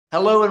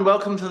Hello and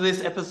welcome to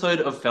this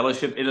episode of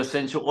Fellowship in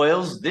Essential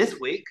Oils. This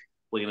week,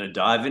 we're going to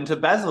dive into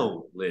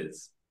basil,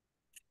 Liz.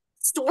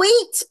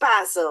 Sweet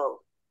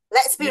basil.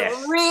 Let's be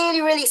Yes.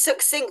 really, really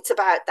succinct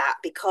about that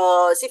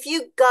because if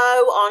you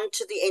go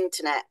onto the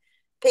internet,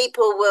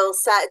 people will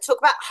say talk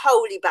about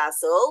holy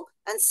basil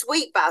and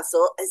sweet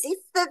basil as if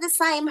they're the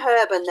same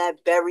herb, and they're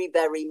very,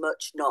 very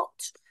much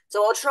not.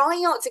 So I'll try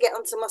not to get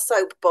onto my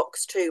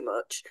soapbox too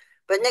much.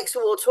 But next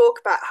we'll talk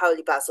about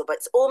holy basil, but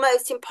it's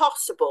almost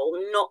impossible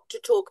not to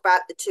talk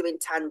about the two in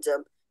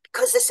tandem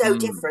because they're so Mm.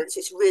 different. So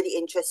it's really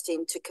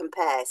interesting to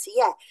compare. So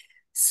yeah,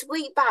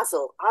 sweet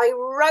basil. I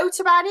wrote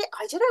about it.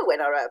 I don't know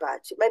when I wrote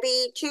about it.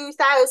 Maybe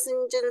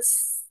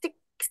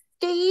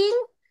 2016,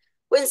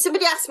 when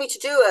somebody asked me to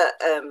do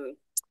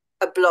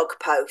a blog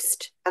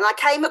post, and I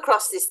came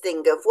across this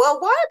thing of, well,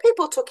 why are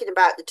people talking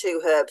about the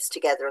two herbs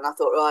together? And I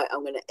thought, right,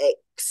 I'm going to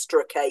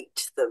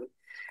extricate them.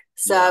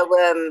 So Yeah.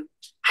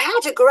 I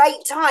had a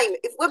great time.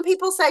 When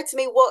people say to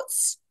me,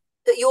 "What's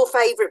your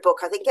favourite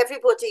book?" I think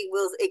everybody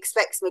will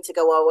expects me to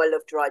go, "Oh, I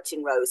loved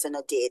writing Rose," and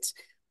I did.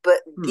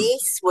 But Hmm.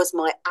 this was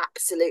my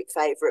absolute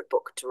favourite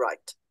book to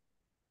write.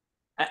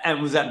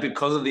 And was that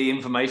because of the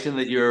information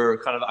that you're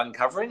kind of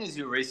uncovering as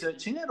you're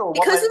researching it, or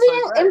what Because made of it so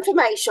the great?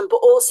 information, but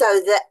also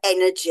the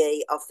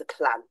energy of the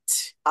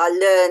plant. I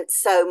learned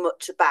so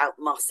much about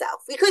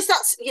myself because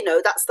that's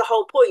the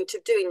whole point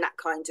of doing that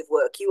kind of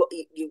work. You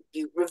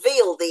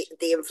reveal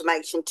the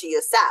information to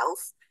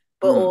yourself,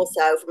 but Hmm.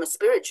 also from a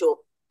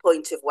spiritual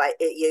point of way,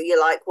 you're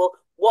like, well,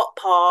 what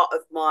part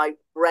of my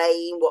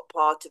brain, what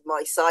part of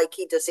my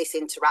psyche does this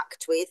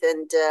interact with?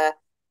 And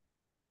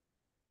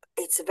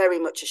it's very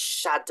much a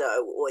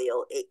shadow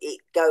oil. It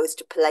goes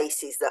to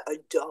places that are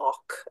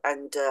dark,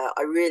 and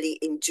I really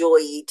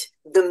enjoyed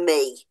the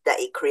me that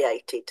it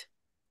created.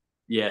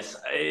 Yes,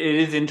 it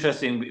is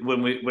interesting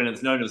when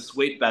it's known as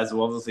sweet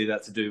basil. Obviously,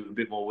 that's to do a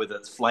bit more with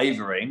its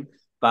flavoring,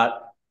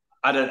 but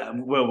I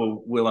don't.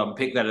 Well, we'll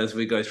unpick that as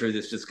we go through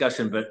this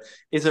discussion. But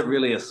is it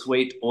really a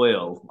sweet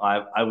oil?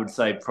 I would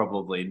say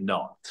probably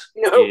not.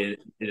 No, In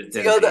its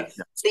the other,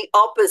 energy. it's the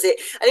opposite.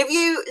 And if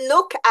you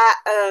look at,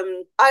 I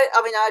mean,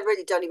 I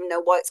really don't even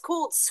know why it's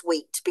called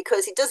sweet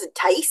because it doesn't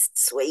taste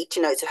sweet.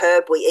 It's a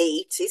herb we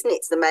eat, isn't it?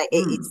 It's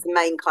Mm. the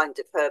main kind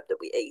of herb that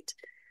we eat.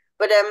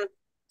 But I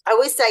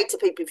always say to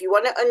people, if you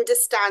want to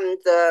understand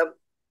the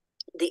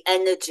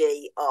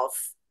energy of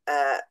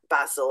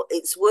basil,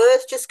 it's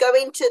worth just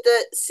going to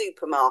the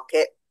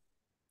supermarket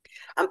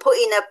and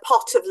putting a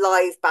pot of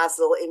live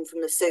basil in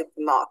from the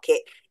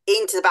supermarket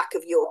into the back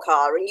of your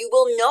car, and you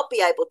will not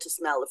be able to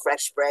smell the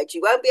fresh bread. You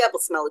won't be able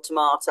to smell the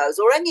tomatoes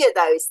or any of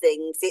those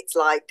things. It's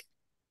like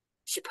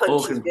she All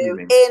punches you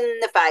consuming. in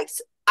the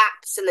face.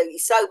 Absolutely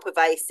so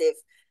pervasive.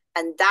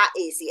 And that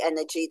is the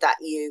energy that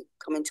you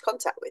come into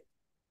contact with.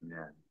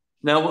 Yeah.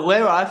 Now,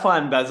 where I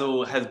find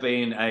basil has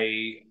been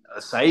a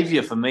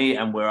savior for me,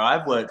 and where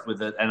I've worked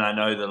with it, and I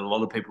know that a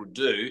lot of people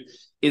do,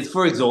 is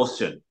for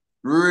exhaustion.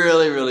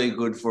 Really, really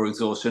good for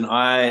exhaustion.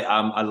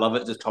 I love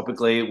it just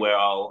topically, where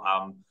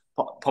I'll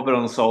pop it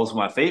on the soles of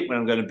my feet when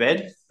I'm going to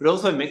bed, but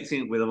also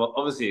mixing it with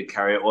obviously a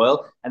carrier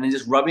oil, and then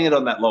just rubbing it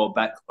on that lower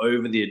back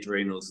over the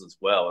adrenals as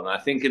well. And I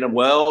think in a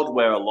world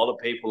where a lot of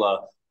people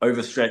are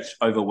overstretched,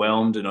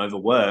 overwhelmed, and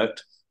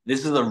overworked,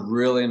 this is a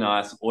really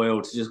nice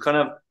oil to just kind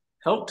of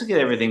help to get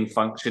everything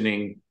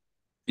functioning,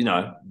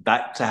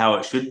 back to how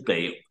it should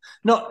be.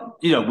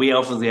 Not, we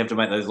obviously have to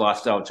make those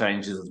lifestyle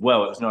changes as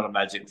well. It's not a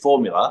magic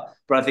formula,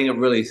 but I think it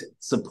really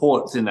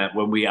supports in that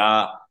when we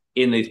are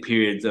in these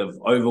periods of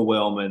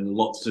overwhelm and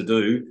lots to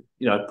do,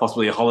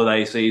 possibly a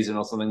holiday season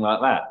or something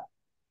like that.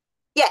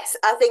 Yes,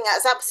 I think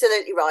that's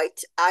absolutely right.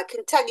 I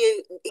can tell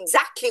you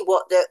exactly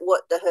what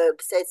the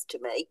herb says to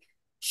me.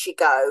 She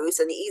goes,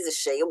 and it is a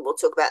she, and we'll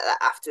talk about that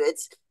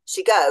afterwards.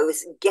 She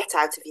goes, get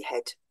out of your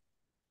head.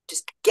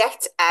 Just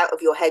get out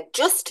of your head.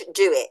 Just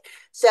do it.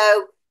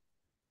 So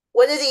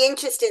one of the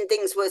interesting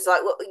things was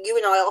like what you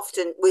and I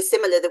often we're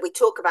similar, that we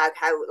talk about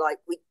how like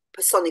we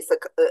personify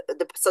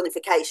the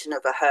personification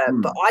of a herb,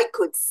 but Hmm. I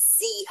could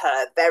see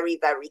her very,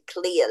 very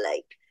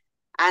clearly,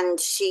 and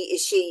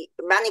she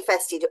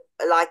manifested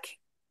like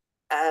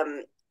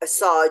a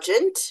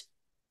sergeant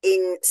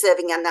in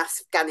serving in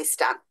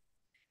Afghanistan,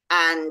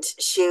 and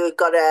she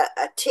got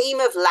a team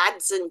of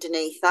lads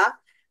underneath her,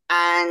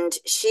 and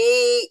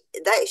she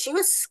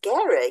was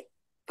scary,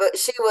 but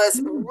she was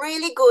Hmm.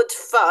 really good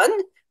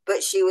fun.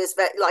 But she was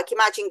very, like,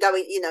 imagine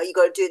going, you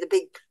got to do the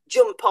big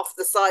jump off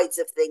the sides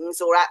of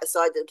things or out the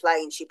side of the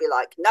plane. She'd be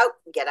like, nope,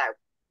 get out.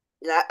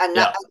 And that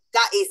Yeah.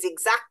 that is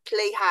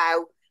exactly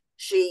how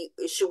she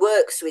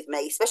works with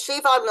me, especially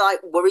if I'm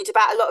like worried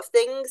about a lot of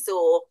things,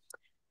 or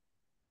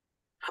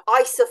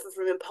I suffer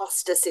from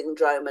imposter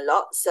syndrome a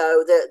lot.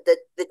 So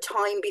the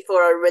time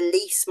before I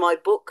release my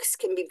books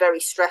can be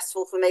very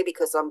stressful for me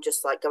because I'm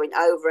just like going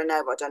over and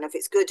over. I don't know if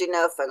it's good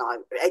enough, and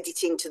I'm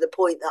editing to the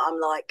point that I'm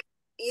like,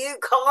 you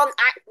can't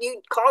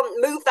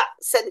move that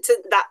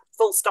sentence, that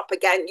full stop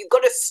again. You've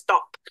got to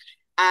stop.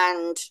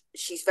 And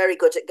she's very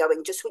good at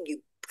going, just when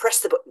you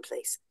press the button,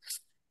 please.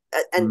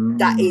 And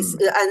that is,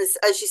 Mm. and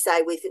as you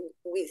say, with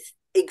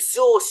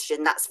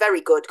exhaustion, that's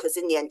very good because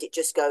in the end it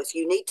just goes,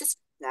 you need to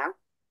now,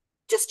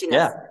 just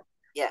enough.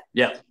 Yeah.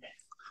 Yeah. Yeah.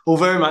 Well,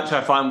 very much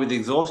I find with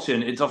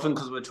exhaustion, it's often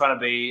because we're trying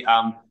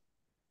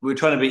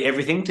to be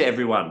everything to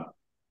everyone.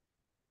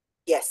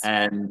 Yes.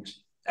 And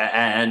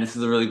and this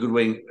is a really good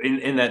way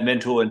in that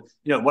mental. And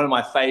one of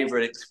my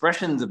favorite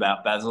expressions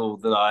about Basil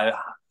that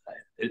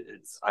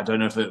it's I don't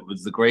know if it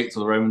was the Greeks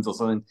or the Romans or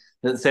something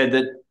that said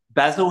that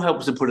Basil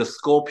helps to put a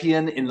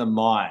scorpion in the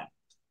mind.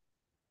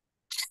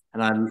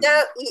 And So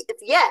I'm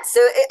yeah,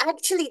 so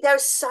actually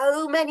there's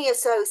so many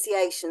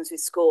associations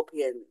with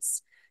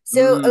scorpions.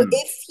 So mm,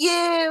 if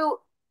you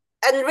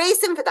and the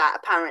reason for that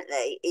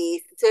apparently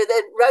is so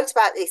they wrote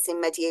about this in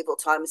medieval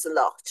times a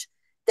lot.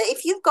 That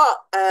if you've got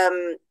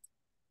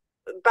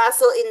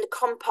basil in the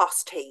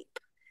compost heap,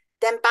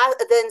 then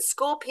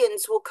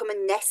scorpions will come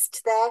and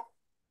nest there.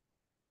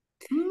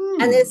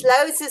 And there's mm,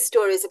 loads of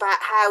stories about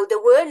how there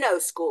were no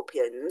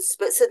scorpions,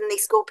 but suddenly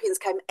scorpions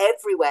came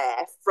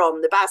everywhere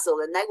from the basil,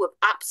 and they were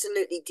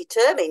absolutely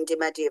determined in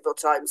medieval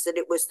times that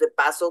it was the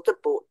basil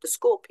that brought the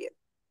scorpion.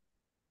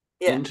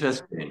 Yeah.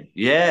 interesting.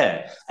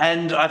 Yeah.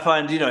 And I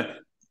find,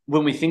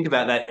 when we think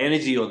about that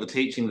energy or the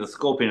teaching of the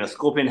scorpion, a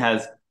scorpion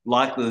has,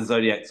 like the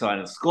zodiac sign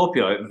of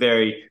Scorpio,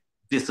 very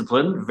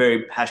disciplined,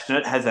 very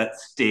passionate, has that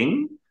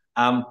sting.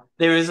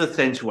 There is a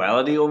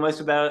sensuality almost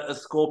about a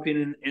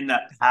scorpion in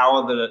that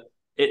power that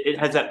it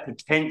has that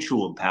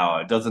potential of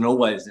power. It doesn't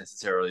always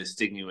necessarily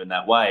sting you in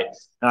that way.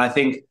 And I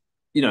think,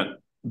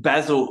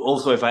 Basil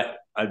also, if I'd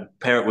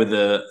pair it with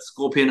a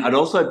scorpion, I'd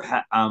also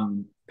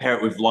pair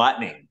it with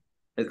lightning.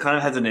 It kind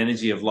of has an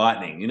energy of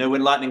lightning.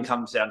 When lightning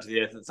comes down to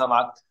the earth, it's not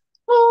like,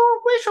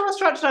 oh, where shall I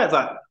strike today? It's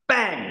like,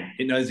 bang!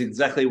 It knows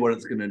exactly what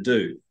it's going to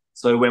do.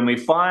 So when we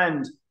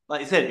find,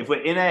 like you said, if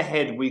we're in our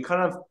head, we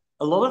kind of,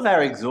 a lot of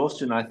our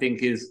exhaustion, I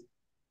think, is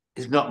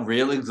not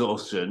real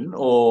exhaustion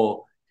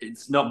or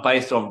it's not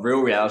based on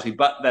real reality,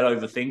 but that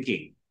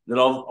overthinking. That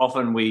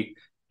often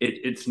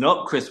it's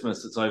not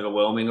Christmas that's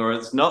overwhelming or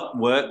it's not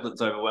work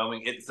that's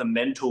overwhelming. It's the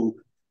mental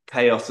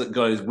chaos that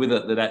goes with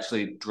it that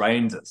actually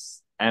drains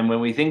us. And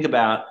when we think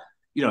about,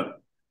 you know,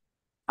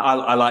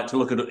 I like to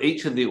look at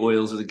each of the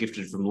oils that are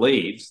gifted from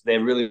leaves. They're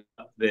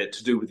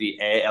to do with the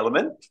air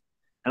element,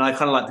 and I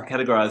kind of like to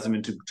categorize them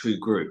into two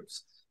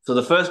groups. So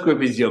the first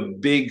group is your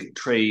big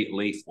tree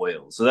leaf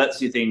oil. So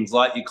that's your things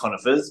like your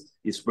conifers,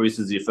 your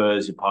spruces, your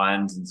firs, your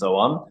pines, and so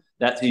on.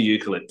 That's your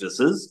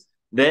eucalyptuses.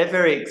 They're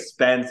very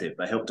expansive.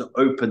 They help to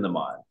open the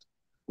mind.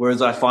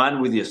 Whereas I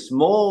find with your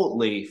small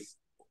leaf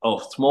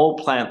or small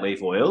plant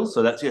leaf oils,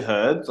 so that's your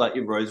herbs like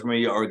your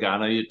rosemary, your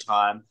oregano, your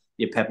thyme,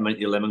 your peppermint,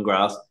 your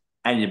lemongrass,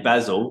 and your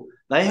basil,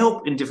 they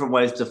help in different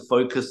ways to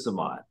focus the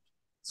mind.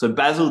 So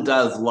basil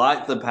does,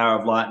 like the power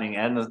of lightning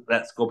and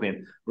that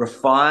scorpion,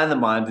 refine the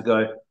mind to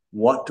go,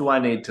 what do I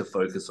need to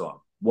focus on?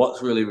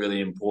 What's really,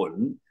 really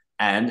important?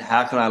 And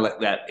how can I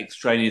let that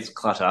extraneous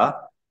clutter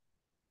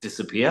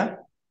disappear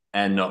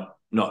and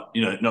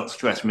not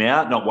stress me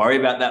out, not worry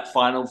about that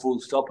final full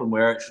stop and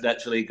where it should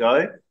actually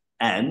go.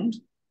 And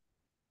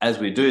as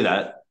we do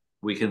that,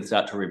 we can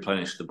start to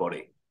replenish the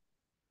body.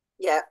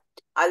 Yeah.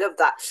 I love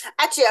that.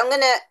 Actually,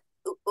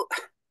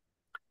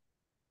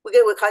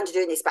 we're kind of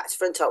doing this back to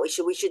front, aren't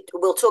we?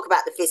 We'll talk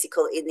about the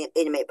physical in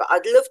a minute, but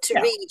I'd love to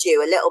Yeah. read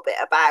you a little bit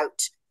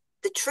about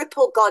the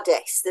triple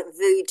goddess that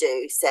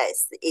voodoo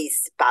says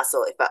is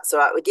basil, if that's all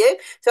right with you.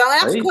 So I'm going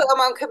to have to put Please. it on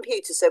my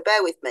computer, so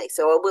bear with me.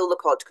 So I will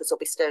look odd because I'll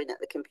be staring at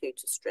the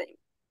computer screen.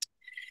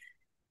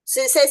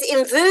 So it says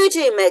in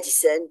voodoo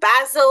medicine,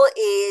 basil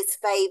is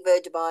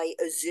favored by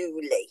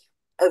Azuli,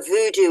 a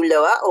voodoo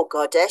loa or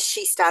goddess.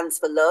 She stands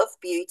for love,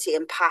 beauty,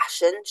 and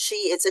passion.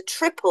 She is a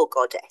triple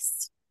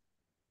goddess.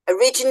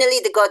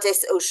 Originally, the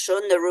goddess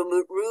Oshun, the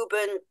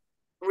Reuben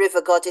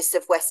River goddess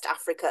of West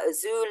Africa,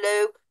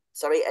 Azili,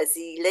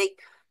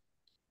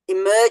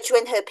 emerged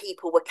when her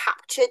people were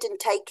captured and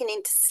taken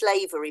into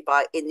slavery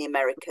in the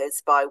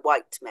Americas by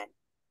white men.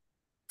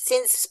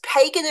 Since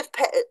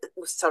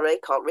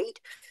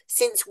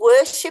Since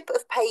worship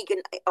of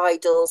pagan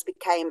idols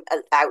became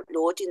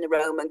outlawed in the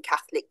Roman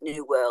Catholic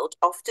New World,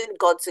 often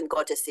gods and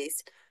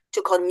goddesses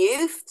took on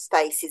new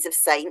spaces of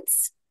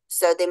saints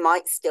so they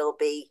might still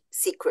be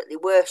secretly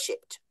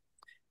worshipped.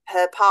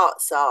 Her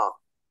parts are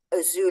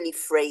Azuli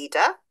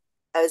Freda,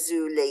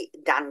 Azuli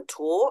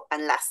Dantor,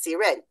 and La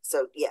Sirene.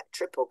 So, yeah,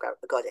 triple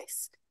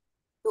goddess.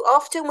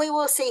 Often we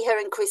will see her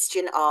in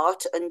Christian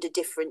art under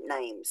different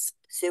names.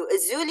 So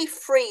Azuli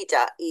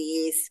Frida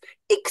is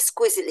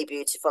exquisitely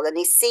beautiful and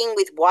is seen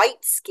with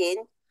white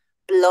skin,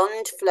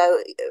 blonde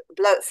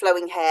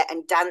flowing hair,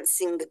 and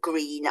dancing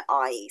green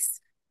eyes.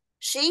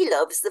 She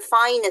loves the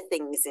finer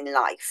things in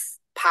life: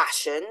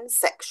 passion,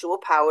 sexual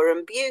power,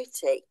 and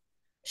beauty.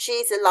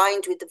 She's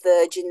aligned with the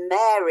Virgin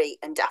Mary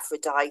and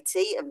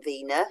Aphrodite and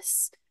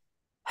Venus.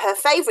 Her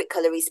favourite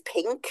colour is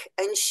pink,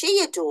 and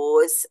she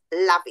adores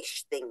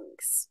lavish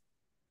things.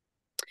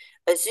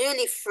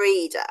 Azuli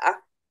Frida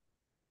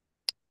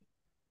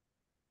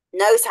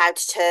knows how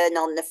to turn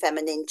on the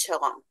feminine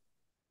charm,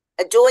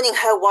 adorning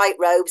her white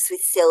robes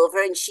with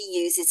silver, and she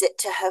uses it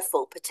to her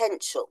full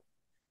potential.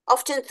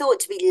 Often thought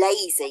to be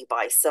lazy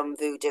by some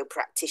voodoo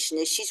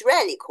practitioners, she's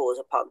rarely called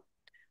upon.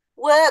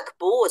 Work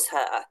bores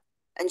her,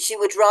 and she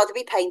would rather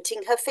be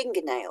painting her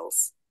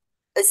fingernails.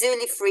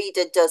 Azuli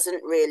Frida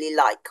doesn't really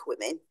like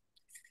women.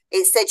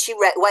 Instead, she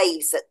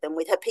waves at them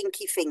with her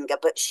pinky finger,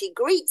 but she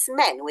greets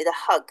men with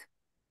a hug.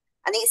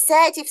 And it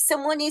said if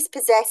someone is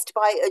possessed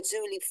by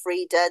Azuli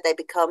Frida, they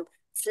become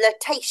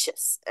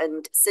flirtatious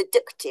and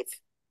seductive.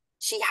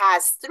 She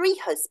has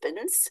three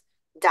husbands: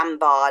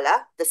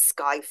 Dambala, the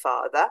Sky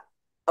Father;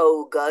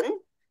 Ogun,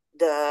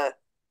 the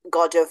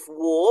god of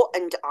war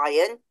and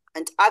iron;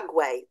 and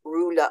Agwe,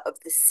 ruler of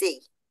the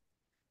sea.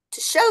 To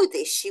show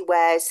this, she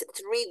wears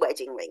three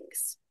wedding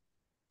rings.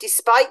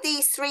 Despite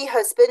these three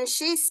husbands,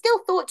 she is still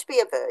thought to be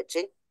a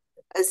virgin.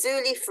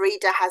 Azuli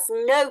Frida has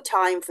no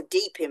time for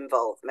deep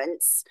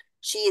involvements.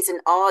 She is an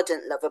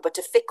ardent lover, but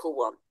a fickle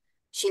one.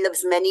 She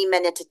loves many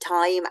men at a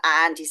time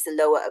and is the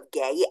lover of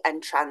gay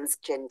and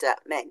transgender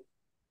men.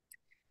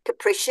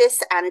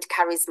 Capricious and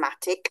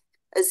charismatic,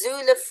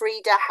 Azula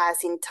Frida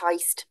has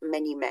enticed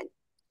many men.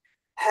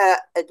 Her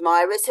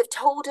admirers have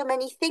told her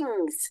many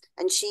things,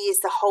 and she is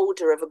the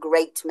holder of a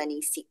great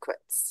many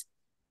secrets.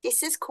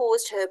 This has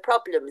caused her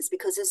problems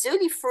because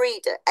Azuli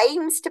Frida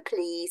aims to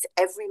please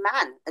every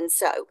man, and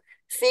so,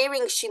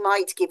 fearing she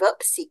might give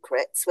up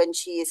secrets when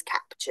she is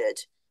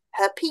captured,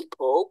 her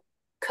people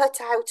cut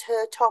out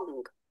her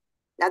tongue.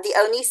 Now, the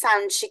only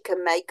sound she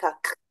can make are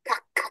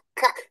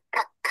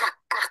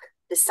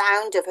the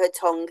sound of her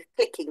tongue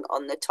clicking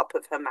on the top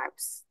of her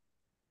mouth.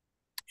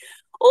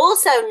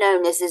 Also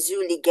known as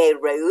Azuli Gay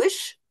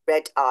Rouge,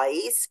 red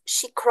eyes,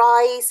 she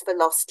cries for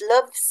lost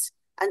loves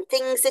and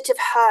things that have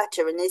hurt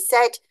her, and is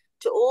said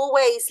to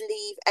always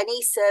leave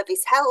any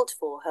service held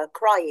for her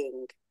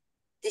crying.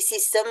 This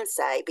is, some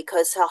say,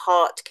 because her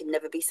heart can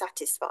never be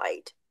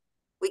satisfied.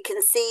 We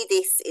can see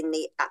this in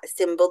the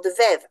symbol, the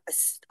Vev,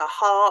 a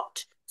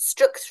heart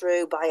struck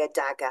through by a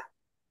dagger.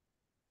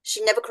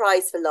 She never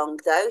cries for long,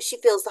 though. She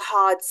feels the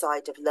hard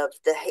side of love,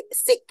 the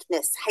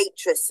sickness,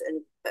 hatred,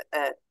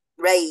 and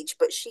rage,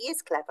 but she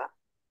is clever.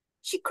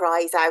 She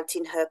cries out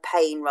in her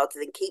pain rather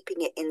than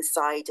keeping it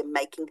inside and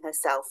making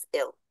herself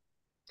ill.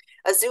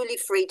 Azuli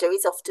Frida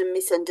is often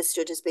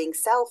misunderstood as being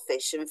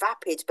selfish and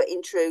vapid, but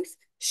in truth,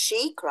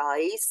 she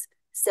cries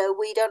so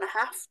we don't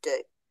have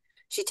to.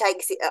 She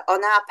takes it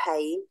on our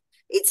pain.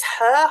 It's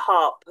her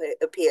heart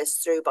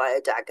pierced through by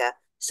a dagger,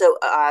 so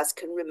ours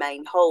can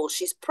remain whole.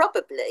 She's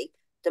probably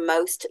the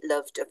most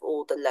loved of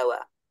all the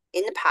lower.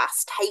 In the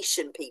past,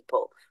 Haitian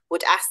people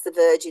would ask the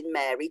Virgin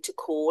Mary to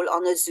call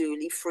on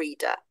Azuli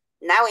Frida.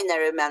 Now, in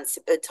their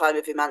time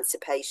of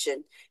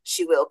emancipation,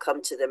 she will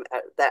come to them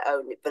at their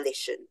own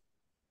volition.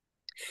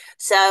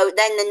 So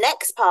then the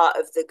next part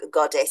of the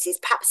goddess is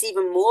perhaps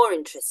even more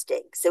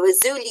interesting. So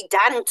Azuli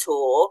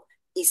Dantor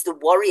is the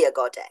warrior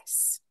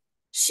goddess.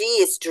 She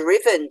is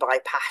driven by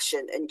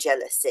passion and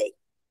jealousy.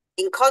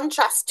 In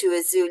contrast to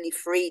Azuli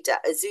Frida,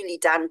 Azuli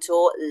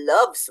Dantor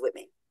loves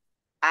women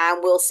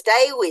and will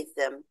stay with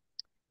them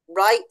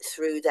right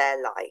through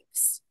their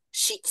lives.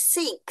 She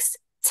seeks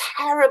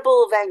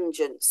terrible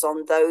vengeance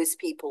on those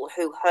people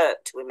who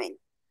hurt women.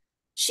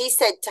 She's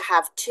said to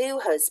have two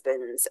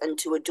husbands and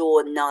to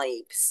adore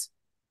knives.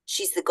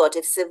 She's the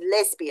goddess of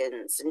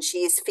lesbians, and she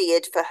is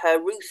feared for her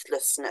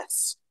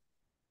ruthlessness.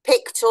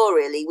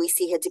 Pictorially, we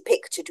see her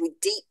depicted with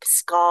deep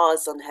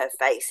scars on her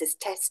face as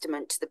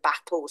testament to the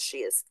battles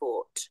she has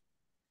fought.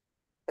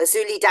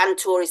 Azuli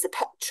Dantor is the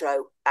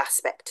petro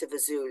aspect of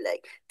Azuli.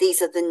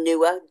 These are the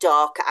newer,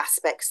 darker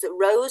aspects that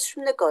rose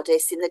from the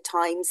goddess in the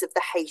times of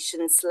the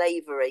Haitian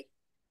slavery.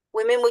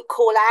 Women would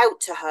call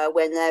out to her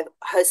when their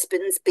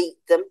husbands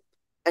beat them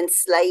and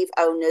slave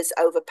owners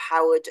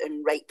overpowered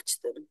and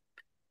raped them.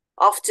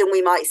 Often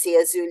we might see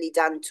Azuli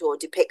Dantor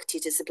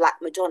depicted as a Black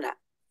Madonna,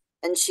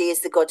 and she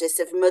is the goddess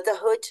of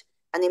motherhood,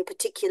 and in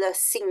particular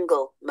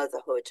single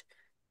motherhood.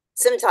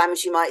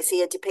 Sometimes you might see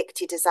her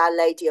depicted as Our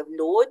Lady of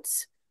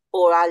Lourdes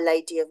or Our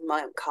Lady of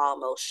Mount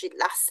Carmel.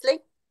 Lastly,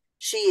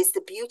 she is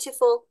the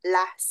beautiful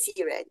La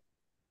Sirène.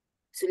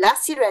 So La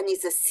Sirène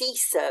is a sea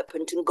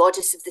serpent and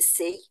goddess of the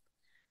sea.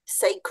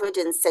 Sacred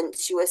and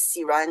sensuous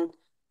Sirène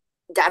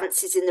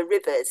dances in the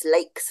rivers,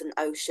 lakes, and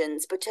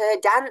oceans, but her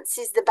dance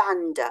is the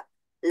banda,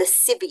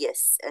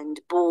 lascivious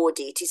and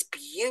bawdy. It is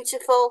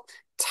beautiful,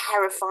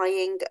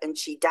 terrifying, and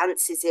she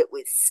dances it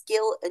with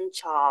skill and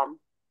charm.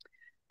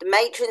 The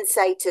matron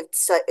saint of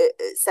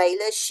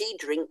sailors, she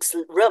drinks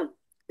rum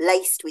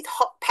laced with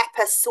hot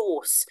pepper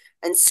sauce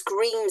and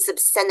screams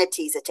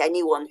obscenities at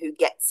anyone who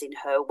gets in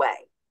her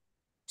way.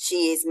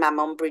 She is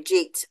Maman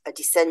Brigitte, a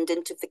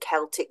descendant of the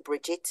Celtic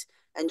Bridget,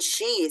 and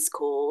she is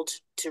called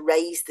to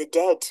raise the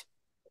dead.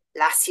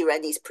 La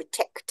Sirène is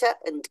protector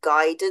and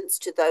guidance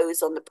to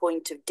those on the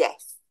point of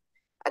death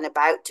and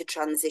about to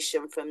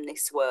transition from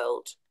this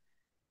world.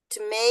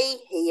 To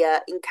me,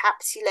 here,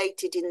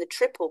 encapsulated in the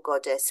triple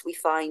goddess, we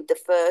find the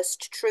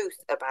first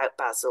truth about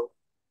Basil.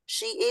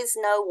 She is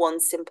no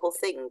one simple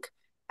thing,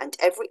 and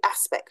every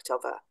aspect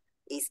of her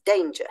is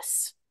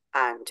dangerous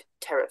and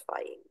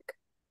terrifying.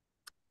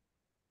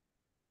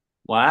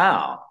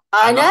 Wow.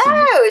 I I must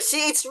admit. know.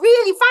 See, it's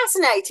really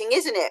fascinating,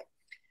 isn't it?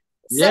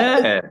 So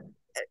Yeah.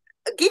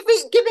 give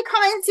me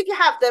comments if you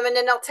have them, and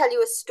then I'll tell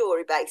you a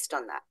story based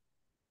on that.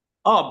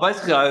 Oh,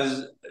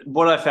 basically,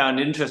 what I found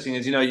interesting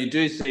is, you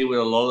do see with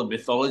a lot of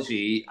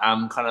mythology,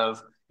 kind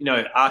of,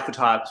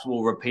 archetypes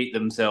will repeat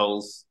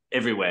themselves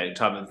everywhere,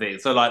 type of thing.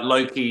 So, like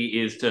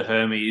Loki is to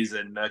Hermes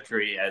and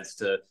Mercury as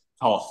to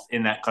Thoth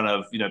in that kind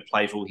of,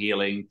 playful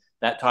healing,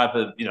 that type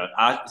of,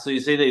 so you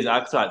see these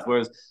archetypes,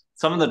 whereas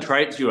some of the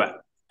traits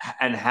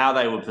and how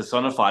they were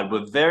personified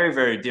were very,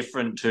 very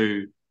different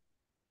to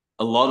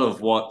a lot of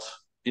what,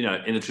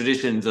 in the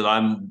traditions that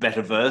I'm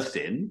better versed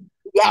in.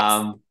 Yes,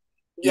 Um,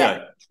 you yeah.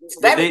 know, It's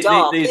very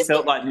dark, these isn't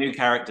felt it? like new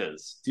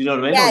characters. Do you know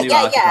what I mean? Or Yeah, new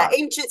yeah, yeah. archetypes.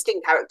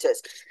 Interesting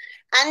characters.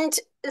 And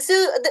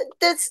so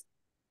there's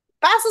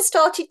Basil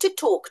started to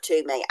talk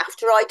to me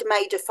after I'd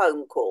made a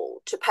phone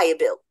call to pay a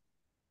bill.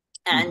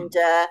 And Hmm.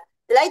 the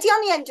lady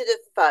on the end of the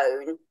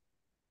phone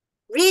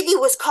really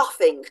was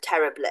coughing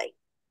terribly.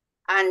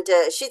 And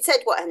she'd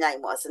said what her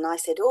name was. And I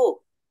said,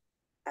 oh,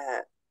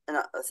 uh, and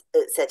I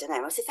said her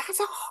name. I said, that's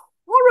a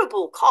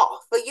horrible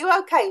cough. Are you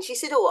okay? And she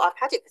said, oh, I've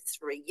had it for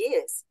 3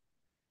 years.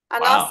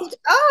 And I Wow. said,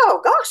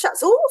 oh, gosh,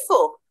 that's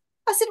awful.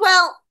 I said,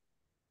 well,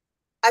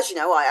 as you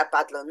know, I have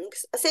bad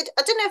lungs. I said,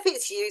 I don't know if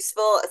it's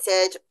useful. I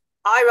said,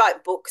 I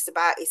write books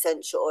about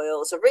essential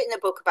oils. I've written a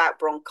book about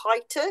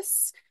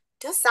bronchitis.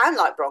 It does sound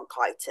like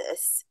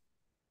bronchitis.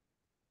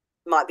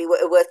 Might be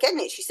worth getting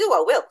it. She said,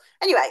 well, I will.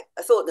 Anyway,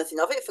 I thought nothing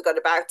of it, forgot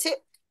about it.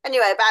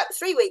 Anyway, about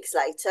 3 weeks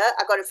later,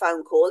 I got a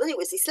phone call and it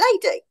was this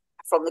lady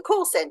from the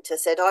call centre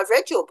said, I've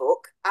read your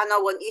book and I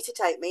want you to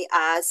take me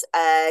as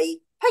a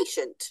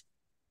patient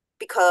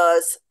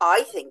because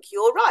I think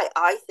you're right.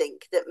 I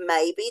think that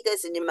maybe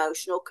there's an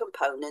emotional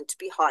component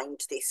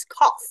behind this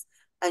cough.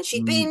 And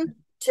she'd been Mm.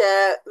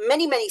 to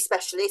many, many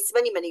specialists,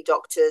 many, many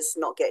doctors,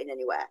 not getting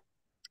anywhere.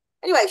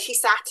 Anyway, she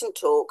sat and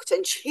talked,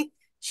 and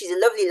she's a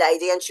lovely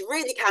lady, and she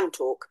really can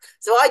talk.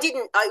 So I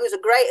didn't. It was a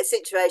great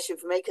situation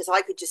for me because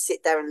I could just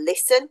sit there and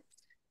listen.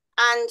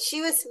 And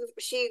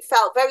she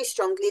felt very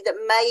strongly that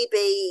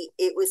maybe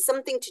it was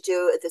something to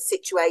do with the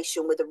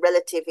situation with a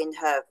relative in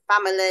her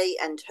family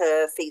and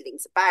her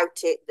feelings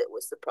about it that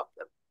was the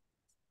problem.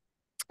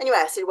 Anyway,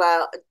 I said,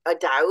 well, I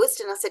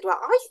dowsed and I said, well,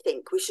 I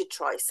think we should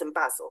try some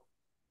basil.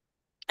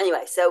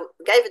 Anyway, so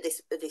gave her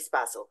this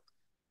basil.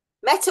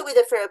 Met her with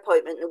her for an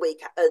appointment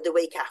the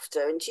week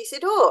after, and she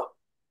said, oh,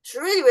 it's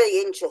really,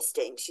 really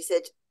interesting. She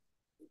said,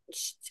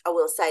 I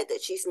will say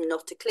that she's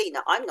not a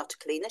cleaner. I'm not a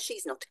cleaner.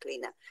 She's not a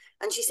cleaner.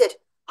 And she said,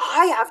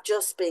 I have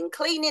just been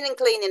cleaning and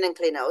cleaning and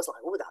cleaning. I was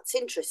like, oh, that's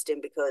interesting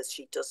because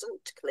she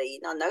doesn't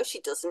clean. I know she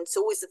doesn't. It's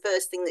always the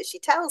first thing that she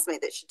tells me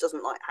that she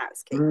doesn't like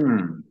housekeeping.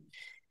 Mm.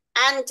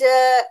 And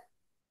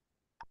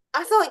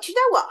I thought, you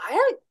know what? I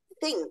don't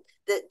think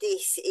that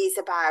this is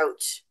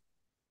about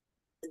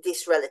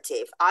this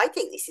relative. I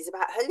think this is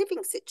about her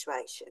living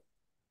situation.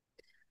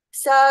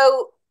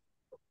 So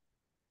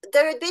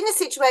there had been a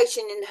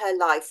situation in her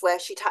life where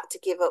she'd had to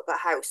give up a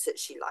house that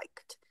she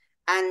liked.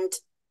 And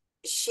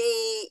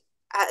she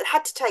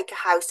had to take a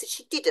house that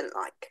she didn't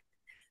like.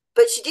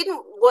 But she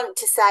didn't want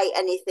to say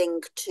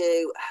anything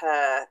to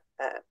her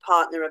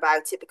partner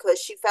about it because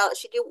she felt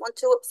she didn't want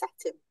to upset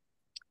him.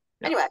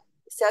 Yeah. Anyway,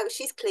 so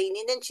she's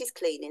cleaning and she's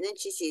cleaning and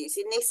she's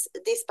using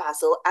this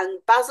basil. And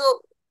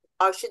basil,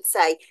 I should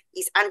say,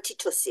 is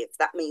antitussive.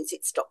 That means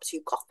it stops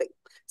you coughing,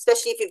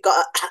 especially if you've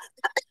got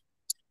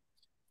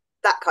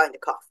that kind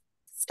of cough.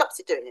 Stops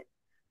it doing it.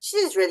 She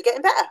said, it's really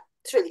getting better.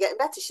 It's really getting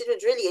better. She said, it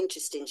was really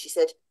interesting. She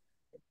said,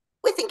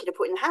 we're thinking of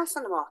putting a house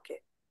on the market.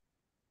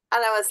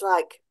 And I was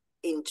like,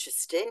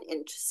 interesting,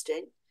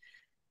 interesting.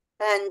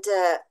 And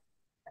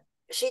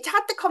she'd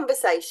had the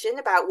conversation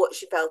about what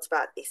she felt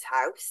about this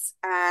house.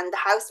 And the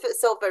house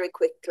sold very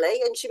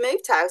quickly. And she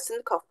moved house and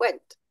the cough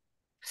went.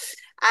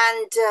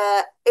 And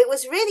it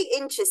was really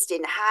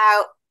interesting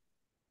how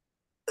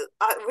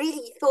I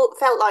really felt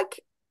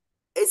like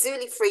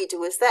Azuli Frida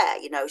was there.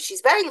 You know,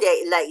 she's very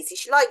lazy.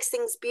 She likes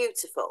things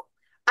beautiful.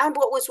 And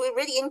what was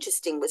really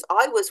interesting was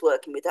I was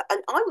working with her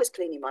and I was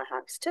cleaning my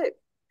house too.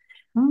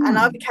 And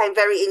I Mm. became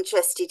very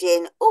interested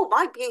in, oh,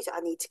 my beauty, I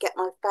need to get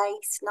my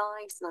face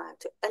nice now.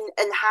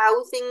 And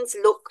how things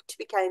looked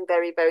became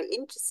very, very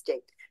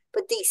interesting.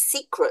 But these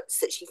secrets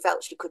that she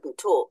felt she couldn't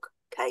talk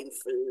came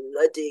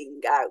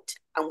flooding out.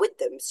 And with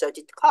them, so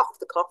did the cough.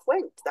 The cough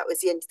went. That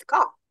was the end of the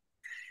cough.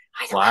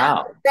 I thought, how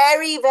Wow.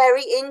 very,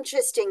 very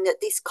interesting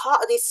that this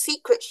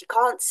secret she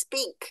can't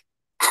speak.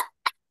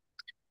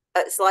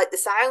 It's like the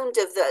sound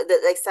of that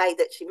they say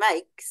that she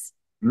makes.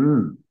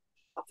 Mm.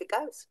 Off it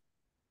goes.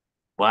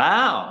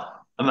 Wow.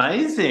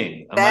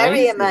 Amazing.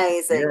 Very Amazing.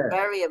 amazing. Yeah.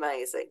 Very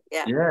amazing.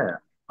 Yeah. Yeah.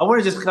 I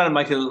want to just kind of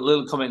make a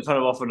little comment kind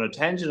of off on a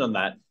tangent on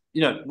that.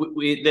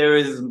 There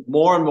is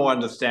more and more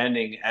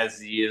understanding as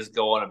the years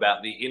go on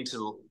about the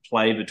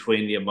interplay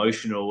between the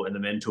emotional and the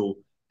mental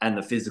and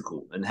the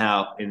physical, and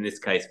how, in this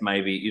case,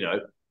 maybe,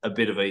 a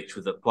bit of each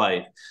was at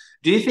play.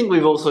 Do you think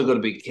we've also got to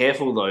be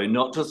careful, though,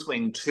 not to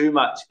swing too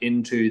much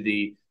into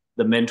the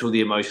mental, the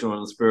emotional,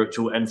 and the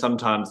spiritual, and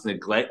sometimes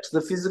neglect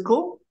the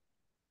physical?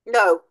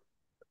 No.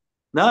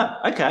 No,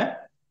 okay.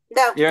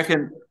 No, You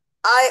reckon?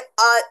 I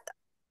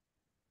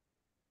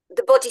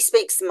the body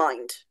speaks the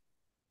mind.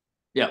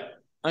 Yeah.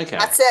 Okay.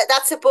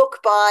 That's a book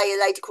by a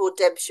lady called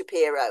Deb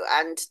Shapiro,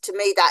 and to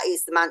me, that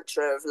is the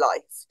mantra of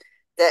life.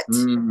 That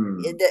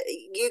Mm. that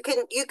you.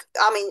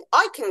 I mean,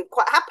 I can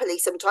quite happily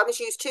sometimes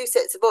use two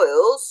sets of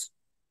oils,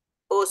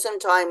 or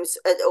sometimes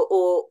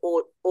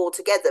or all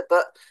together.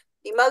 But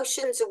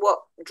emotions are what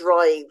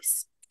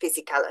drives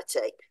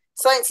physicality.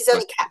 Science is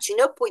only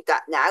catching up with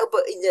that now,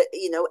 but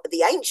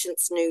the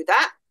ancients knew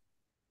that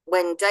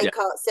when Yeah.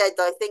 Descartes said,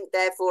 I think,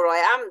 therefore I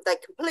am, they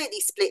completely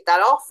split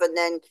that off. And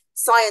then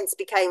science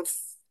became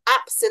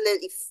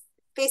absolutely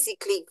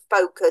physically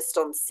focused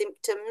on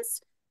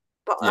symptoms.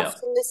 But Yeah.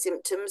 often the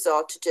symptoms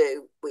are to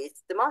do with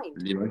the mind.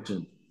 The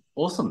emotion.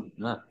 Awesome.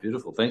 No,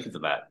 beautiful. Thank you for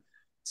that.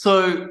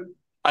 So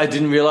I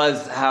didn't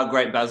realize how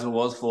great basil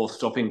was for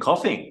stopping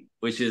coughing,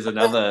 which is Uh,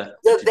 another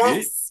the attribute.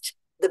 best,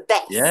 the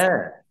best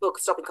Yeah. book,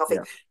 Stopping Coughing.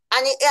 Yeah.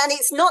 And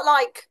it's not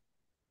like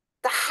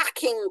the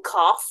hacking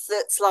cough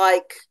that's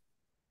like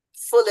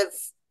full of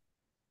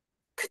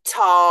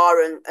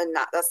catarrh and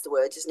that's the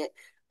word, isn't it?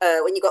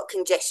 When you got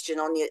congestion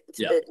on Yeah.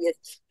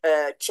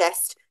 your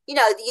chest,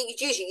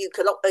 usually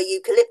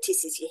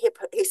eucalyptus is your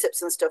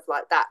hiccups and stuff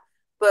like that.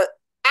 But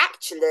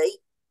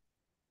actually,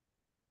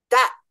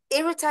 that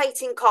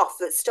irritating cough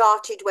that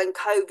started when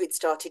COVID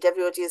started,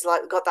 everybody is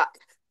like, got that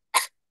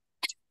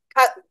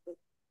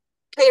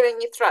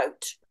clearing your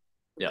throat.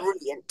 Yeah.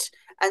 Brilliant.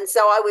 And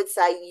so I would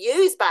say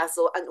use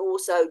basil and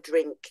also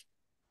drink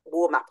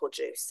warm apple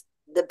juice.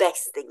 The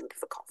best thing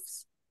for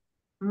coughs.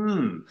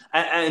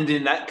 And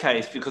in that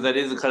case, because that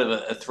is a kind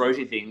of a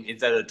throaty thing,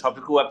 is that a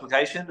topical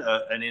application,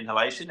 an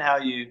inhalation? How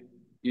are you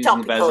using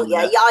Topical, basil in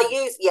yeah, that? yeah. I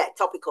use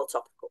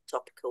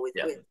topical with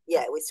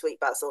Yeah. with sweet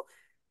basil,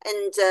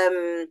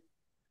 and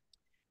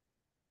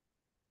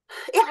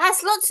it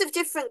has lots of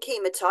different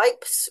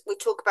chemotypes. We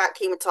talk about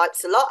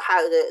chemotypes a lot,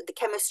 how the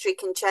chemistry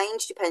can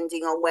change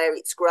depending on where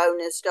it's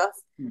grown and stuff.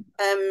 Hmm.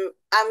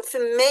 And for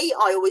me,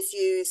 I always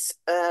use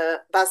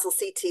basil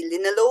CT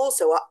linalool,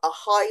 so a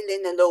high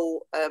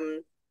linalool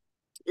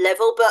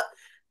level, but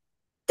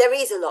there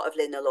is a lot of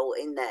linalool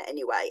in there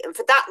anyway. And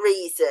for that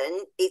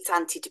reason, it's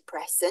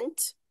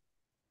antidepressant.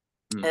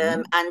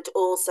 Mm-hmm. And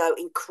also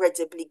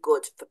incredibly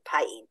good for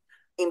pain,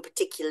 in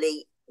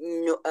particularly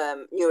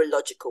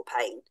neurological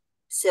pain.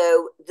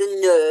 So the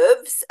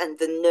nerves and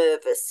the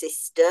nervous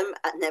system,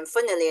 and then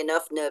funnily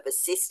enough,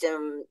 nervous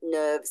system,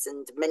 nerves,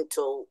 and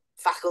mental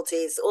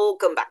faculties all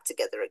come back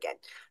together again.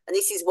 And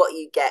this is what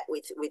you get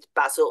with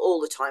basil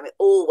all the time. It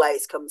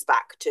always comes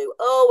back to,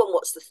 oh, and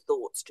what's the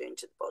thoughts doing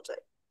to the body?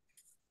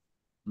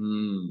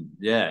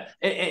 Yeah.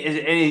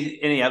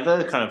 Any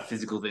other kind of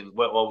physical things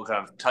while we're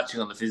kind of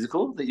touching on the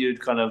physical that you'd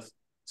kind of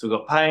so we've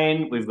got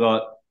pain, we've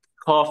got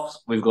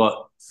coughs, we've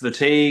got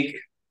fatigue.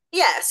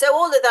 Yeah, so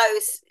all of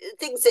those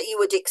things that you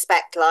would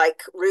expect,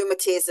 like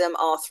rheumatism,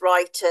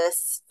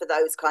 arthritis, for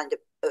those kind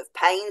of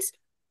pains,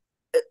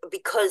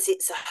 because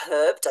it's a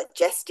herb,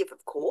 digestive,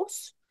 of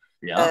course.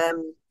 Yeah.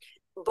 Um,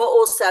 but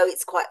also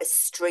it's quite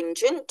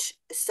astringent.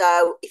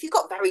 So if you've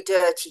got very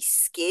dirty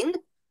skin,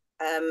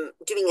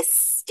 doing a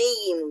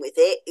steam with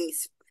it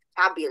is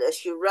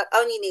fabulous. You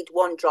only need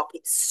one drop.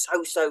 It's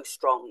so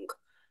strong.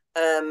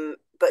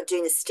 But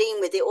doing a steam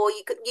with it, or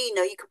you could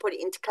put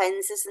it into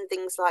cleansers and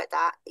things like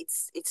that.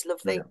 It's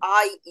lovely. Yeah.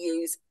 I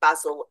use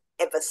basil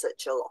ever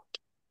such a lot.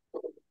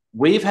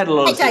 We've had a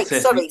lot of Headaches,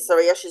 success with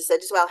sorry, I should have said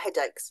as well.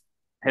 Headaches.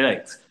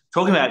 headaches.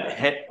 Talking about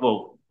head,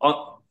 well,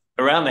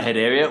 around the head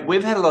area,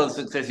 we've had a lot of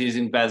success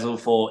using basil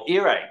for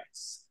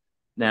earaches.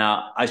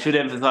 Now, I should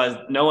emphasize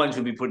no one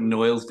should be putting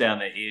oils down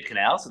their ear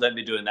canal, so don't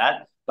be doing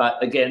that.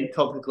 But again,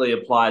 topically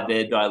applied,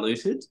 they're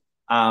diluted.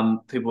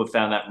 People have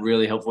found that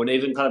really helpful, and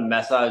even kind of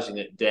massaging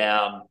it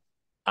down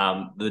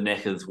the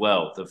neck as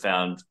well. They've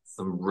found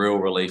some real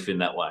relief in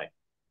that way.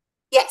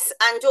 Yes,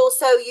 and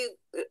also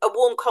a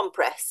warm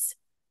compress.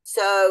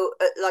 So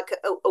like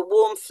a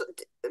warm.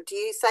 Do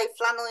you say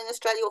flannel in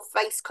Australia or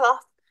face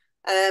cloth?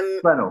 Um,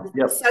 Flannel.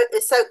 Yep.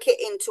 soak it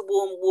into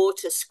warm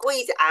water,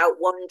 squeeze it out,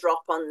 one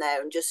drop on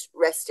there, and just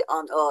rest it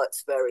on. Oh,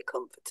 it's very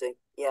comforting.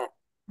 Yeah.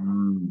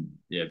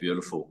 Yeah,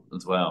 beautiful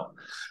as well.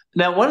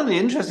 Now, one of the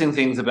interesting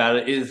things about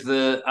it is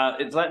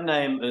its Latin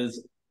name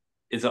is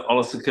it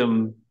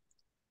Olisicum.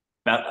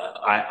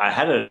 I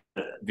had it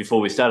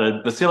before we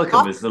started.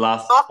 Basilicum is the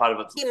last part of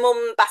it.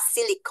 Optimum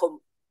basilicum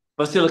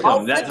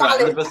Basilicum. That's right.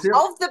 And the basil.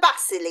 of the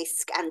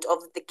basilisk and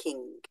of the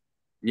king.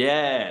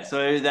 Yeah,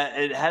 so that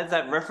it has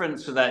that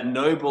reference to that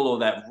noble or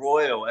that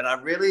royal, and I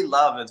really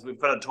love as we've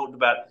kind of talked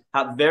about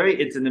how very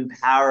it's an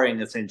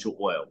empowering essential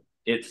oil.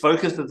 It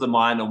focuses the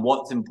mind on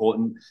what's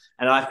important,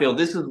 and I feel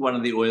this is one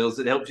of the oils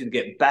that helps you to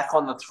get back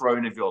on the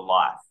throne of your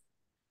life.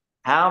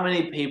 How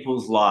many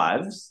people's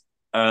lives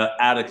are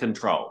out of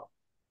control?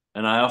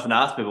 And I often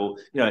ask people,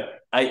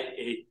 are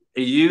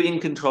you in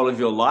control of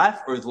your life,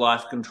 or is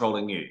life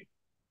controlling you?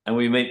 And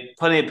we meet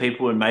plenty of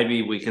people, and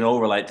maybe we can all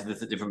relate to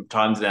this at different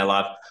times in our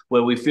life,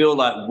 where we feel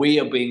like we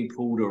are being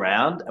pulled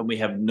around and we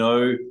have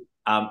no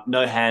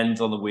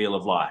hands on the wheel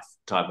of life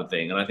type of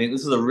thing. And I think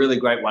this is a really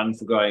great one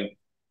for going.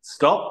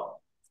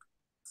 stop,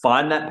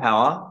 find that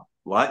power,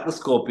 like the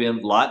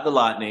scorpion, like the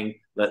lightning.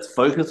 Let's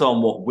focus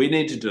on what we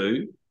need to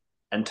do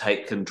and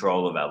take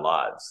control of our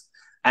lives.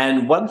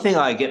 And one thing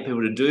I get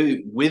people to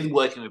do with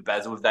working with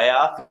Basil, if they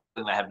are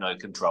feeling they have no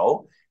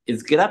control,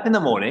 is get up in the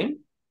morning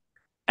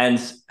and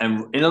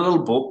in a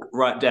little book,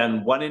 write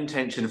down one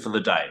intention for the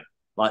day.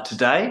 Like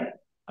today,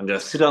 I'm going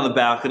to sit on the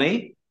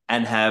balcony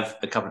and have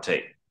a cup of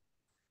tea.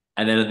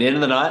 And then at the end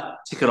of the night,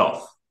 tick it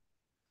off.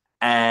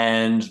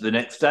 And the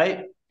next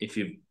day, if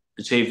you've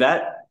achieved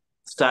that,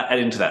 start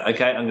adding to that.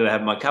 Okay, I'm going to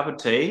have my cup of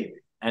tea,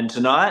 and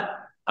tonight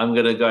I'm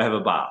going to go have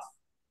a bath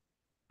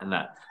and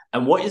that.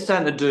 And what you're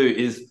starting to do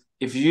is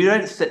if you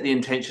don't set the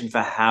intention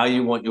for how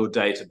you want your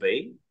day to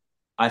be,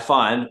 I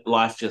find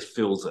life just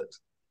fills it.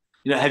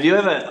 Have you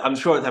ever, I'm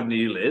sure it's happened to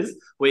you, Liz,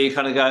 where you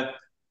kind of go,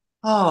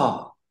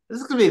 oh, this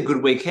is going to be a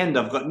good weekend.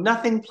 I've got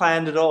nothing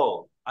planned at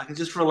all. I can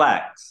just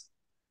relax.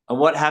 And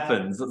what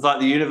happens? It's like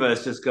the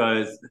universe just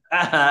goes,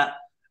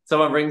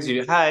 someone rings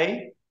you,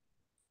 hey,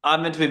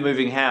 I'm meant to be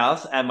moving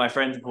house and my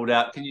friends pulled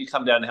out. Can you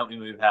come down and help me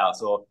move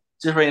house? Or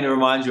just ringing to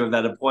remind you of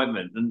that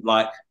appointment. And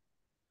like,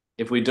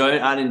 if we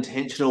aren't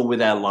intentional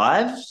with our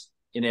lives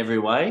in every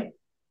way,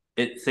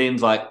 it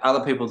seems like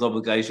other people's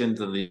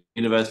obligations and the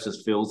universe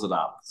just fills it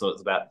up. So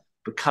it's about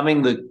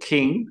becoming the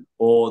king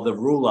or the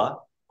ruler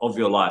of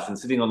your life and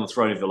sitting on the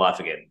throne of your life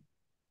again.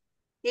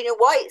 You know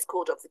why it's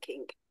called Of the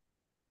King?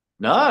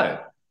 No,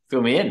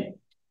 fill me in.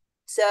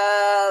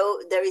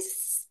 So there is a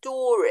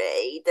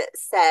story that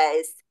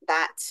says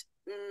that,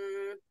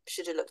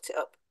 should have looked it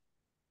up.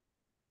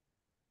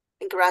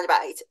 I think around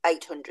about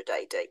 800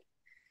 AD.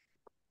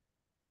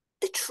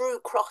 The true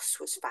cross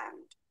was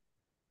found.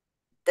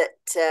 That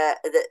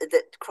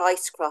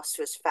Christ's cross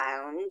was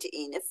found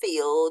in a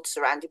field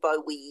surrounded by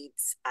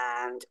weeds,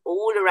 and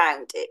all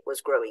around it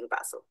was growing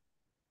basil.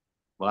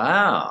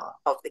 Wow.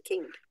 Of the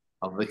king.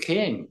 Of the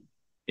king.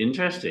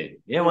 Interesting.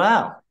 Yeah, Mm.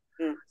 wow.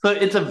 Mm. So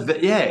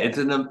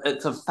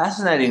it's a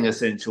fascinating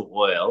essential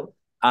oil.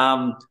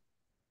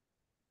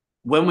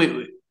 When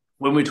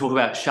we talk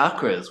about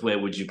chakras, where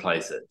would you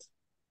place it?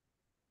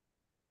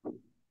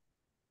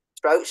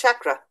 Throat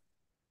chakra.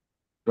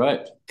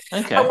 Right.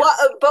 Okay. And what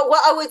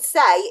I would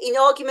say, in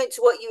argument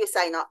to what you were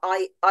saying,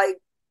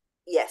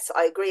 yes,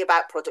 I agree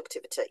about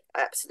productivity.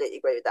 I absolutely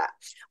agree with that.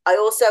 I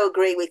also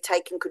agree with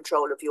taking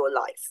control of your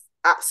life.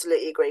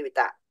 Absolutely agree with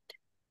that.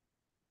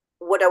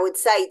 What I would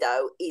say,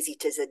 though, is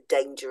it is a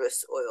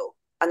dangerous oil.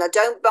 And I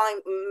don't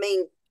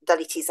mean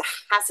that it is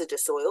a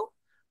hazardous oil.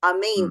 I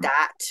mean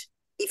that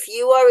if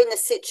you are in a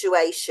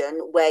situation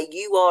where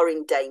you are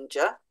in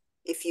danger,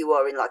 if you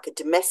are in like a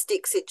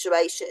domestic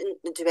situation,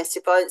 a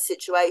domestic violence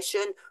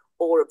situation,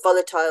 or a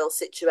volatile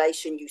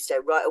situation, you stay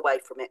right away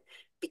from it,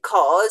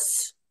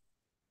 because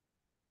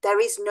there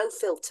is no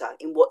filter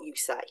in what you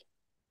say.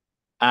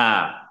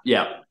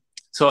 Yeah.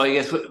 So I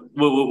guess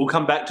we'll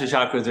come back to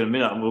chakras in a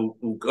minute, and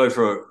we'll go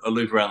for a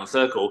loop around the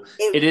circle.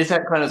 It is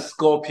that kind of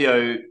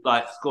Scorpio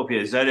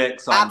zodiac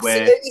sign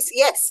Absolutely,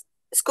 yes.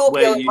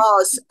 Scorpio where and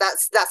Mars.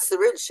 That's the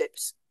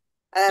rulerships.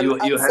 yeah,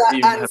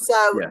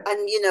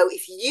 And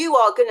if you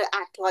are going to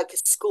act like a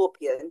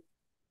scorpion,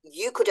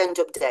 you could end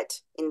up dead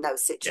in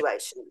those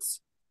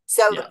situations.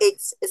 So yeah.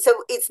 it's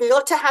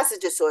not a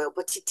hazardous oil,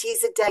 but it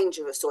is a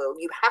dangerous oil.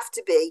 You have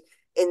to be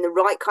in the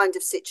right kind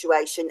of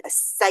situation, a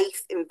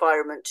safe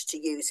environment to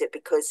use it,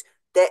 because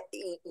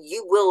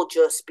you will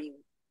just be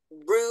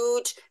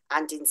rude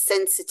and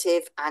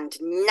insensitive and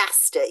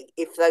nasty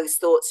if those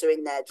thoughts are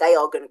in there. They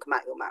are going to come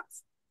out your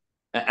mouth.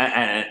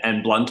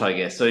 And blunt, I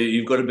guess. So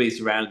you've got to be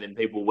surrounded in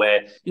people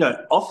where,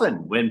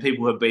 often when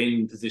people have been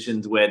in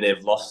positions where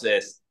they've lost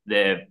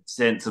their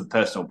sense of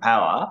personal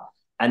power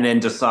and then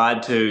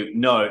decide to,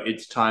 no,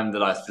 it's time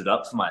that I stood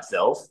up for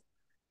myself,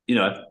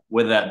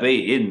 whether that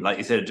be in, like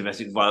you said, a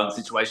domestic violence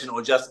situation,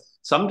 or just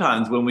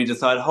sometimes when we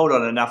decide, hold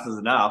on, enough is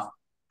enough,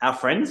 our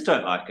friends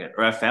don't like it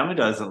or our family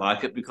doesn't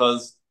like it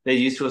because they're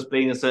used to us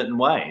being a certain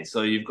way.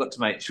 So you've got to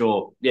make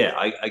sure, yeah,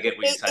 I get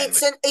what you're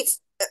saying. It's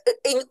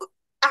in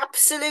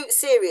absolute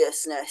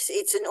seriousness,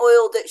 it's an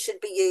oil that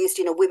should be used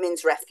in a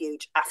women's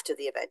refuge after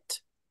the event,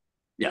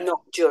 Yeah.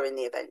 not during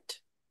the event.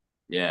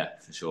 Yeah,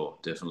 for sure,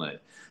 definitely.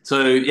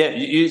 So yeah,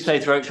 you say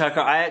throat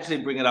chakra. I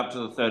actually bring it up to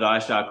the third eye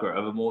chakra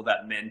of a more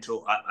that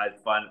mental. I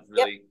find it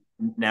really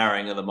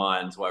narrowing of the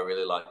mind, so I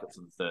really like it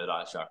for the third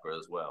eye chakra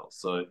as well.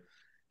 So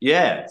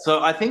yeah,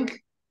 so I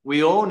think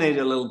we all need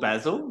a little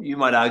basil. You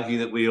might argue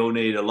that we all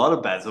need a lot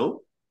of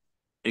basil,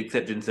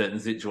 except in certain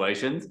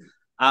situations.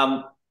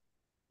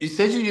 You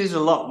said you use it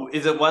a lot.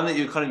 Is it one that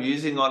you're kind of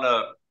using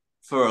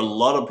for a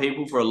lot of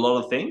people for a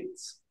lot of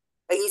things?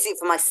 I use it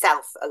for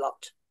myself a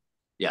lot.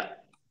 Yeah.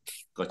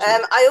 Got you.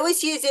 I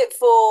always use it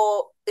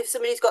for if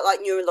somebody's got like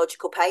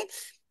neurological pain.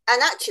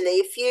 And actually,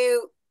 if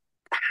you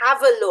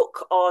have a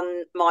look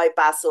on my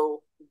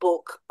basil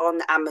book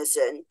on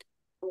Amazon,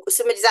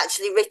 somebody's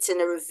actually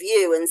written a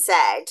review and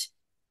said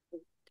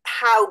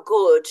how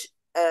good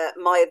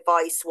my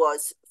advice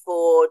was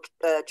for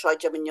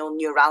trigeminal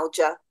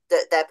neuralgia.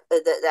 That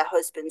their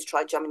husband's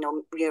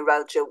trigeminal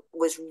neuralgia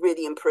was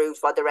really improved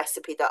by the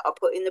recipe that I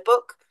put in the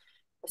book.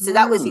 So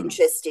that was Mm.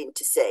 interesting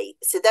to see.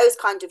 So those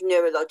kind of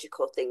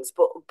neurological things,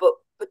 but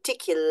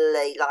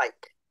particularly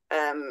like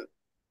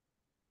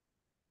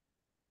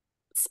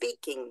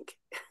speaking,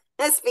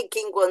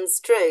 speaking one's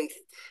truth,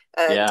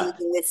 Yeah.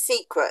 dealing with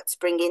secrets,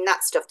 bringing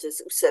that stuff to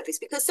the surface.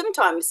 Because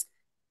sometimes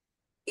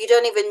you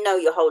don't even know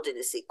you're holding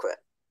a secret.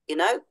 You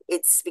know,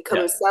 it's become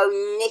Yeah. so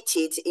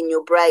knitted in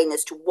your brain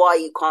as to why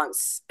you can't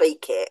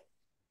speak it.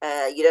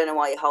 You don't know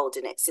why you're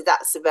holding it. So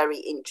that's a very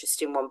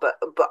interesting one. But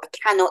I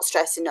cannot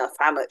stress enough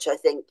how much I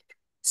think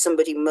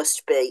somebody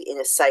must be in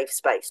a safe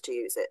space to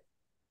use it.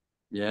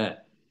 Yeah.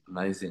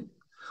 Amazing.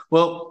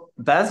 Well,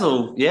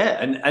 basil,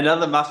 yeah, and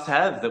another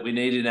must-have that we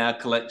need in our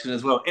collection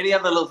as well. Any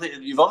other little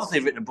thing? You've obviously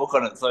written a book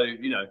on it, so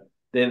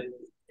there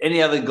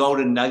any other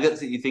golden nuggets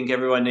that you think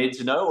everyone needs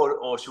to know,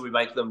 or should we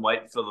make them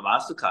wait for the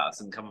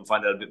masterclass and come and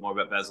find out a bit more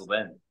about basil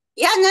then?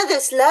 Yeah, no,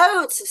 there's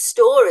loads of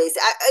stories.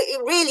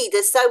 It really,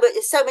 there's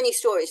so many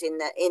stories in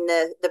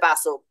the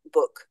Basil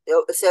book.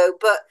 So,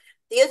 but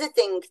the other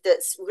thing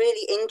that's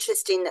really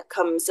interesting that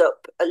comes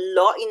up a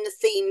lot in the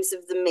themes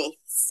of the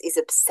myths is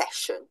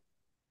obsession,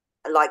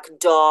 like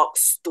dark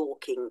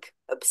stalking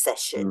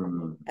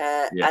obsession,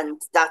 Mm. Yeah,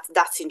 and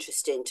that's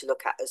interesting to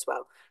look at as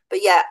well.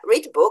 But yeah,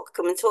 read the book,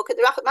 come and talk at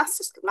the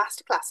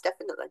masterclass,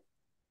 definitely.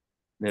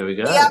 there we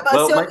Yeah, go. but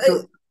Well, so make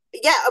sure.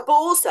 yeah, but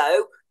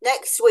also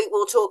next week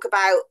we'll talk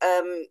about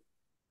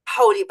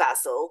holy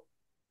basil.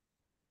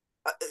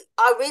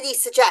 I really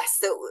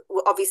suggest that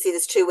obviously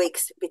there's 2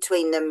 weeks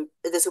between them.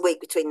 There's a week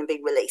between them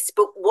being released,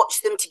 but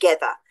watch them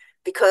together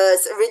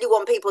because I really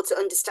want people to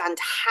understand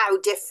how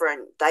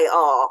different they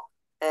are,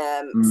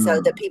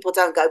 so that Mm. people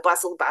don't go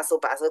basil, basil,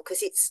 basil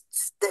because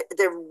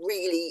they're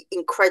really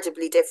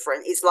incredibly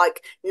different. It's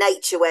like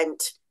nature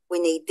went, we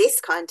need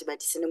this kind of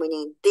medicine and we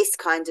need this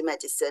kind of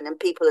medicine, and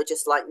people are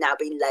just like now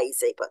being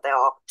lazy, but they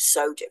are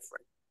so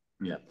different.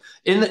 Yeah.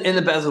 In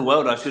the basil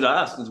world, I should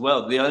ask as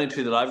well. The only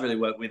two that I've really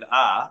worked with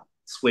are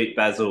sweet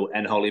basil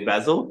and holy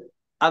basil.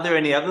 Are there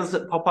any others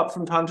that pop up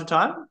from time to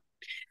time?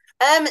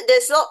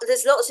 There's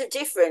lots of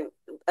different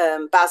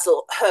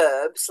basil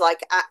herbs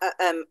like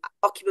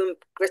Ocimum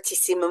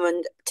gratissimum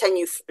and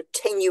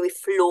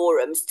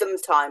tenuiflorum.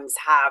 Sometimes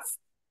have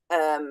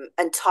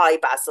and Thai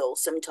basil.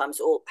 Sometimes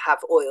all have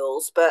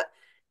oils, but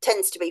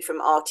tends to be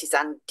from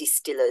artisan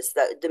distillers.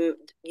 That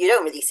you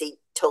don't really see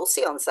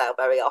Tulsi on sale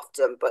very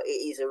often, but it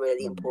is a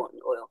really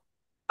important oil.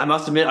 I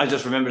must admit, I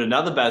just remembered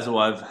another basil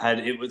I've had.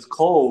 It was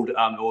called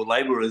or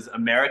labeled as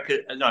American,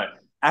 no,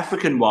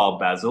 African wild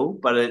basil,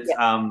 but its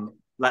Yeah.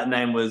 Latin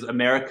name was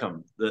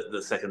Americum,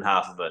 the second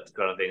half of it,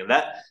 kind of thing. And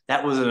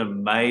that was an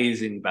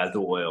amazing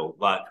basil oil,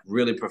 like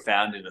really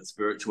profound in its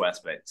spiritual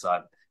aspect.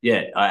 So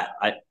yeah,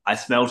 I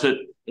smelt it.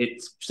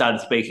 It started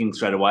speaking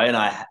straight away, and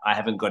I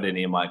haven't got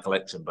any in my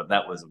collection, but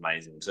that was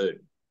amazing too.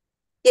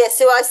 Yeah,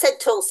 so I said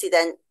Tulsi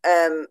then,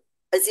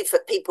 as if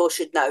people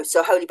should know.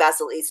 So holy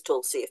basil is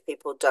Tulsi. If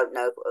people don't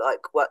know,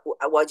 like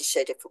why did you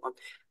say a different one?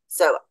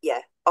 So yeah,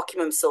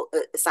 Ocimum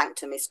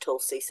sanctum is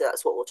Tulsi. So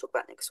that's what we'll talk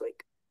about next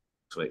week.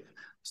 Sweet.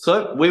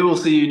 So we will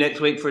see you next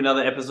week for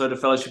another episode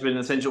of Fellowship in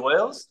Essential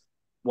Oils.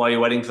 While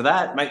you're waiting for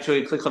that, make sure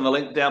you click on the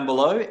link down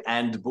below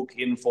and book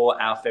in for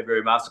our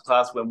February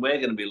masterclass when we're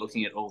going to be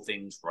looking at all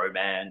things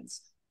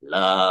romance,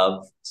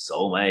 love,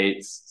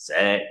 soulmates,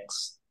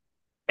 sex,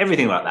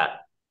 everything like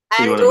that.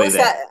 So you And want to be also,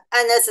 there.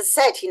 and as I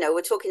said,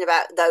 we're talking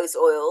about those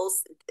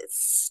oils,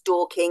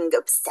 stalking,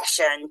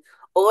 obsession,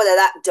 all of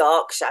that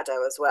dark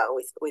shadow as well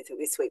with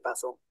sweet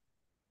basil.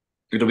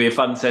 It'll be a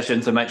fun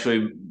session, so make sure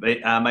you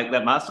make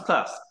that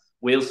masterclass.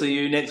 We'll see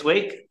you next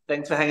week.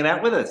 Thanks for hanging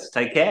out with us.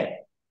 Take care.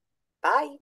 Bye.